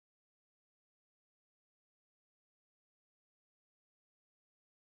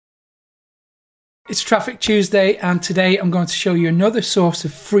It's Traffic Tuesday, and today I'm going to show you another source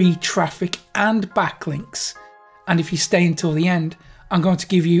of free traffic and backlinks. And if you stay until the end, I'm going to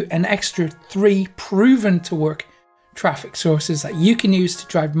give you an extra 3 proven to work traffic sources that you can use to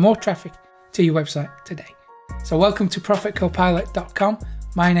drive more traffic to your website today. So welcome to ProfitCopilot.com.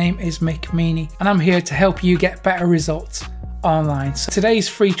 My name is Mick Meaney, and I'm here to help you get better results online. So today's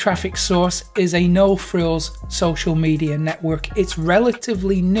free traffic source is a no-frills social media network. It's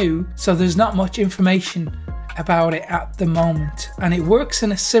relatively new, so there's not much information about it at the moment, and it works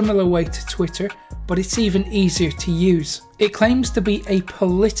in a similar way to Twitter, but it's even easier to use. It claims to be a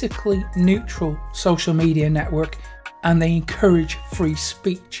politically neutral social media network, and they encourage free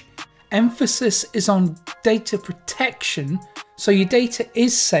speech. Emphasis is on data protection, so your data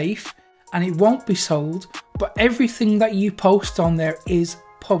is safe and it won't be sold, but everything that you post on there is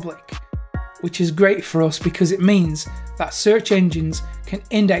public, which is great for us because it means that search engines can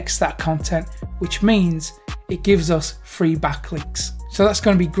index that content, which means it gives us free backlinks. So that's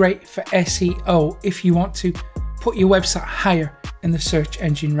going to be great for SEO if you want to put your website higher in the search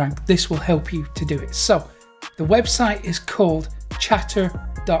engine rank. This will help you to do it. So the website is called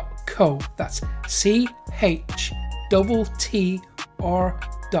chatter.co. That's CHTTR.co.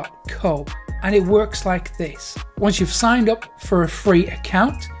 And it works like this. Once you've signed up for a free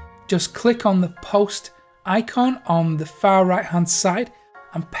account, just click on the post icon on the far right hand side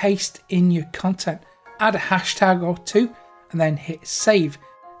and paste in your content. Add a hashtag or two and then hit save.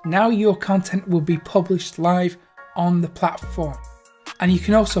 Now your content will be published live on the platform. And you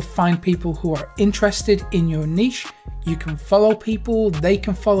can also find people who are interested in your niche. You can follow people, they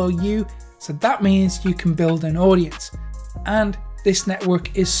can follow you. So that means you can build an audience. And this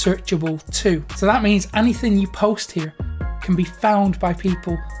network is searchable too. So that means anything you post here can be found by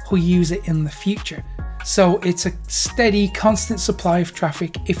people who use it in the future. So it's a steady, constant supply of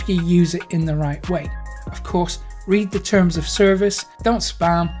traffic if you use it in the right way. Of course, read the terms of service, don't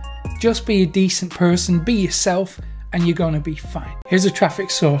spam, just be a decent person, be yourself, and you're going to be fine. Here's a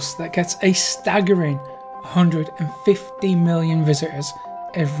traffic source that gets a staggering 150 million visitors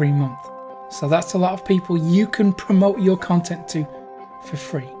every month. So that's a lot of people you can promote your content to for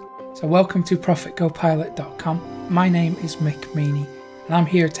free. So welcome to ProfitCopilot.com. My name is Mick Meaney, and I'm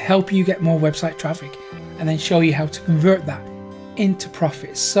here to help you get more website traffic and then show you how to convert that into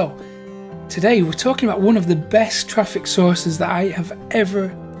profits. So today we're talking about one of the best traffic sources that I have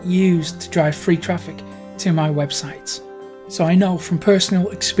ever used to drive free traffic to my websites. So I know from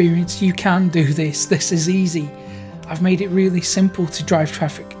personal experience you can do this. This is easy. I've made it really simple to drive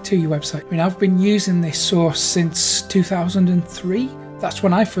traffic to your website. I mean, I've been using this source since 2003. That's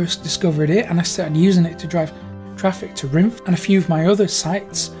when I first discovered it, and I started using it to drive traffic to Rinf and a few of my other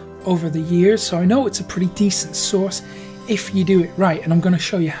sites over the years. So I know it's a pretty decent source if you do it right, and I'm going to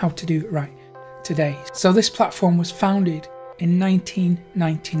show you how to do it right today. So this platform was founded in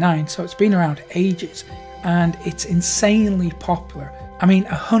 1999, so it's been around ages, and it's insanely popular. I mean,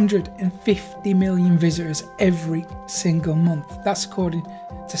 150 million visitors every single month. That's according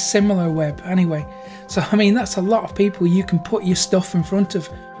to SimilarWeb anyway. So, I mean, that's a lot of people you can put your stuff in front of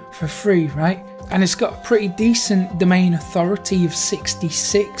for free, right? And it's got a pretty decent domain authority of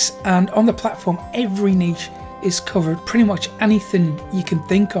 66. And on the platform, every niche is covered. Pretty much anything you can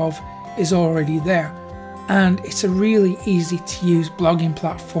think of is already there. And it's a really easy to use blogging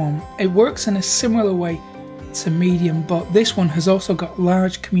platform. It works in a similar way to Medium, but this one has also got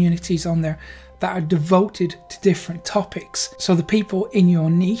large communities on there that are devoted to different topics. So the people in your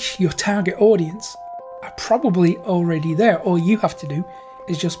niche, your target audience, are probably already there. All you have to do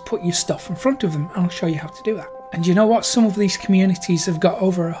is just put your stuff in front of them, and I'll show you how to do that. And you know what? Some of these communities have got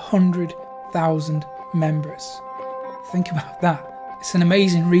over 100,000 members. Think about that. It's an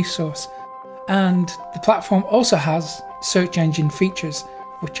amazing resource. And the platform also has search engine features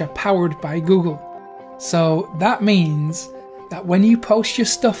which are powered by Google. So that means that when you post your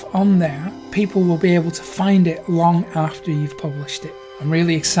stuff on there, people will be able to find it long after you've published it. I'm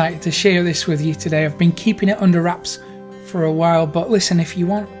really excited to share this with you today. I've been keeping it under wraps for a while, but listen, if you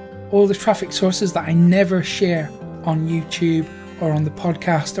want all the traffic sources that I never share on YouTube or on the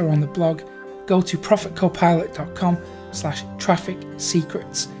podcast or on the blog, go to ProfitCopilot.com/traffic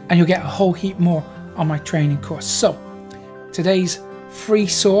secrets, and you'll get a whole heap more on my training course. So today's free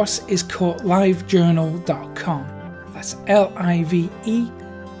source is called livejournal.com. That's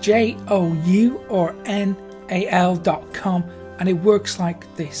LiveJournal.com, and it works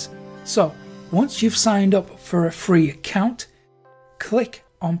like this. So once you've signed up for a free account, click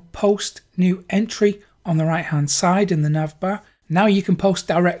on post new entry on the right hand side in the nav bar. Now you can post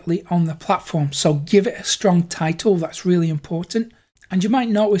directly on the platform, so give it a strong title. That's really important. And you might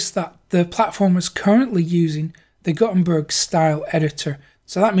notice that the platform is currently using the Gutenberg style editor.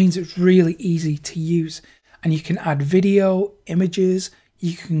 So that means it's really easy to use. And you can add video, images,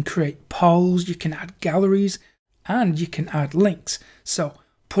 you can create polls, you can add galleries, and you can add links. So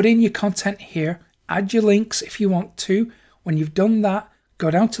put in your content here, add your links if you want to. When you've done that,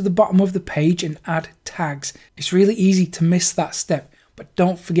 go down to the bottom of the page and add tags. It's really easy to miss that step, but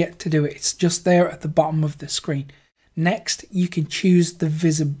don't forget to do it. It's just there at the bottom of the screen. Next, you can choose the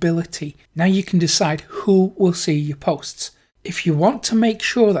visibility. Now you can decide who will see your posts. If you want to make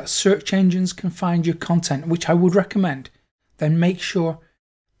sure that search engines can find your content, which I would recommend, then make sure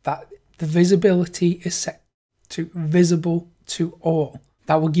that the visibility is set to visible to all.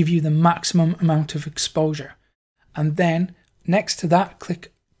 That will give you the maximum amount of exposure. And then next to that,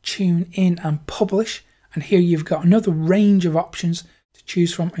 click tune in and publish. And here you've got another range of options to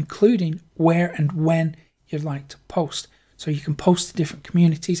choose from, including where and when you'd like to post. So you can post to different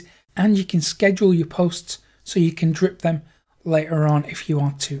communities, and you can schedule your posts so you can drip them later on if you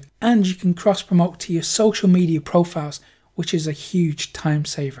want to. And you can cross promote to your social media profiles, which is a huge time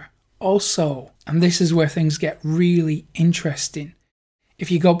saver. Also, and this is where things get really interesting,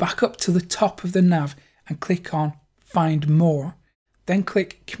 if you go back up to the top of the nav and click on find more, then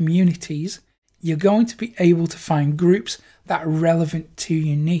click communities, you're going to be able to find groups that are relevant to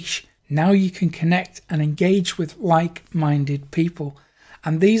your niche. Now you can connect and engage with like-minded people.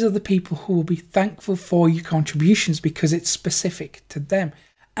 And these are the people who will be thankful for your contributions because it's specific to them.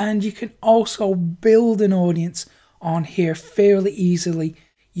 And you can also build an audience on here fairly easily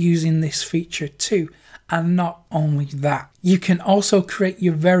using this feature too. And not only that, you can also create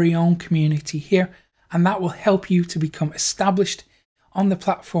your very own community here, and that will help you to become established on the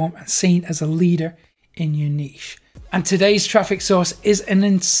platform and seen as a leader in your niche. And today's traffic source is an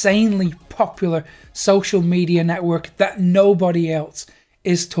insanely popular social media network that nobody else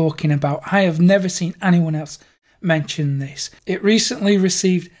is talking about. I have never seen anyone else mention this. It recently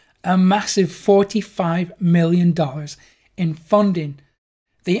received a massive $45 million in funding.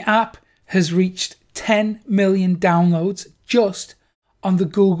 The app has reached 10 million downloads just on the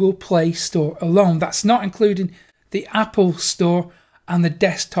Google Play Store alone. That's not including the Apple Store and the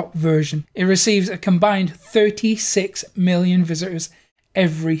desktop version. It receives a combined 36 million visitors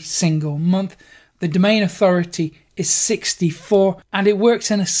every single month. The domain authority is 64, and it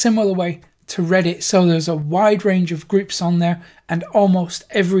works in a similar way to Reddit. So there's a wide range of groups on there, and almost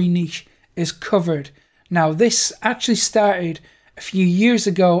every niche is covered. Now, this actually started a few years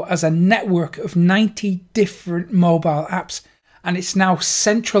ago as a network of 90 different mobile apps, and it's now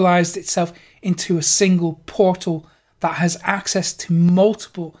centralized itself into a single portal that has access to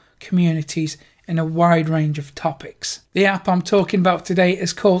multiple communities in a wide range of topics. The app I'm talking about today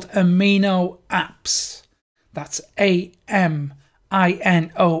is called Amino Apps. That's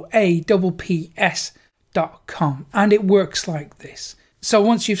AMINOAPPS.com, and it works like this. So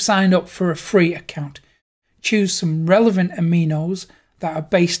once you've signed up for a free account, choose some relevant aminos that are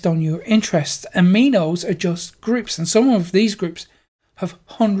based on your interests. Aminos are just groups, and some of these groups have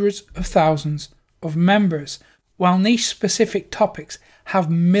hundreds of thousands of members, while niche-specific topics have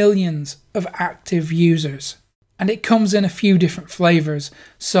millions of active users. And it comes in a few different flavors.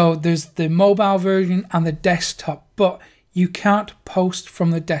 So there's the mobile version and the desktop, but you can't post from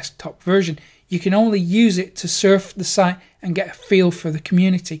the desktop version. You can only use it to surf the site and get a feel for the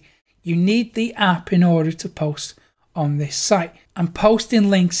community. You need the app in order to post on this site. And posting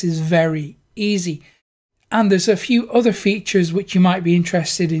links is very easy. And there's a few other features which you might be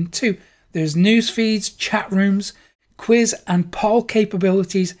interested in too. There's news feeds, chat rooms, quiz and poll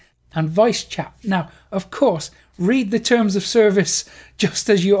capabilities, and voice chat. Now, of course, read the terms of service just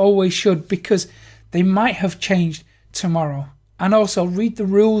as you always should, because they might have changed tomorrow. And also read the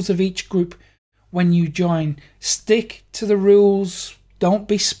rules of each group when you join. Stick to the rules. Don't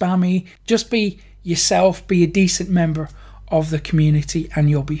be spammy. Just be yourself. Be a decent member of the community and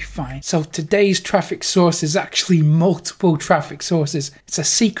you'll be fine. So today's traffic source is actually multiple traffic sources. It's a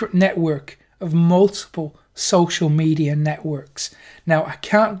secret network of multiple social media networks. Now, I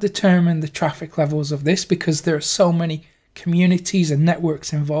can't determine the traffic levels of this because there are so many communities and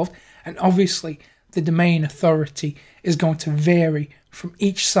networks involved, and obviously the domain authority is going to vary from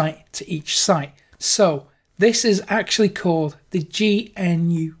each site to each site. So this is actually called the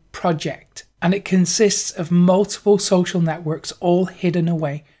GNU project, and it consists of multiple social networks all hidden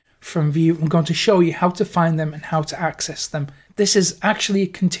away from view. I'm going to show you how to find them and how to access them. This is actually a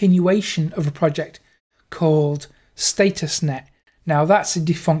continuation of a project called StatusNet. Now, that's a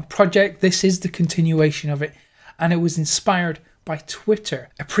defunct project. This is the continuation of it, and it was inspired by Twitter.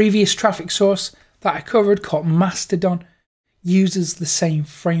 A previous traffic source that I covered called Mastodon uses the same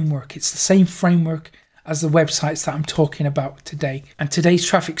framework. It's the same framework as the websites that I'm talking about today. And today's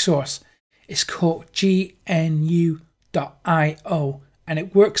traffic source is called GNU.io, and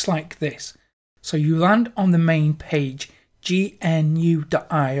it works like this. So you land on the main page,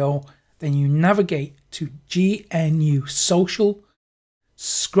 GNU.io, then you navigate to GNU Social,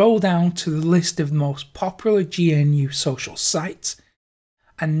 scroll down to the list of the most popular GNU social sites,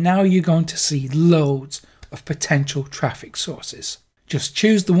 and now you're going to see loads of potential traffic sources. Just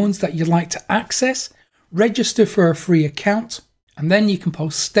choose the ones that you'd like to access, register for a free account, and then you can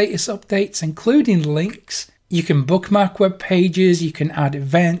post status updates, including links. You can bookmark web pages, you can add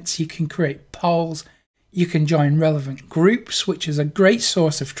events, you can create polls, you can join relevant groups, which is a great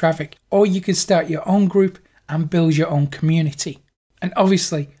source of traffic, or you can start your own group and build your own community. And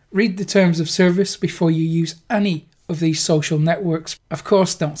obviously, read the terms of service before you use any of these social networks. Of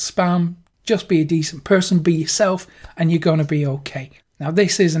course, don't spam, just be a decent person, be yourself, and you're going to be okay. Now,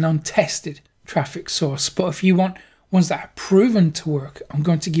 this is an untested traffic source, but if you want ones that are proven to work, I'm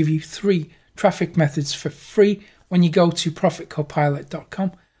going to give you 3 traffic methods for free when you go to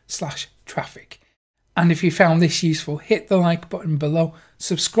profitcopilot.com/traffic. And if you found this useful, hit the like button below,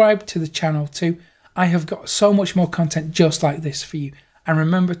 subscribe to the channel too. I have got so much more content just like this for you. And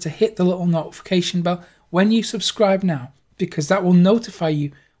remember to hit the little notification bell when you subscribe now, because that will notify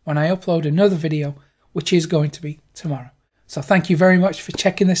you when I upload another video, which is going to be tomorrow. So thank you very much for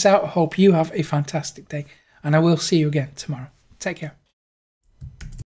checking this out. I hope you have a fantastic day, and I will see you again tomorrow. Take care.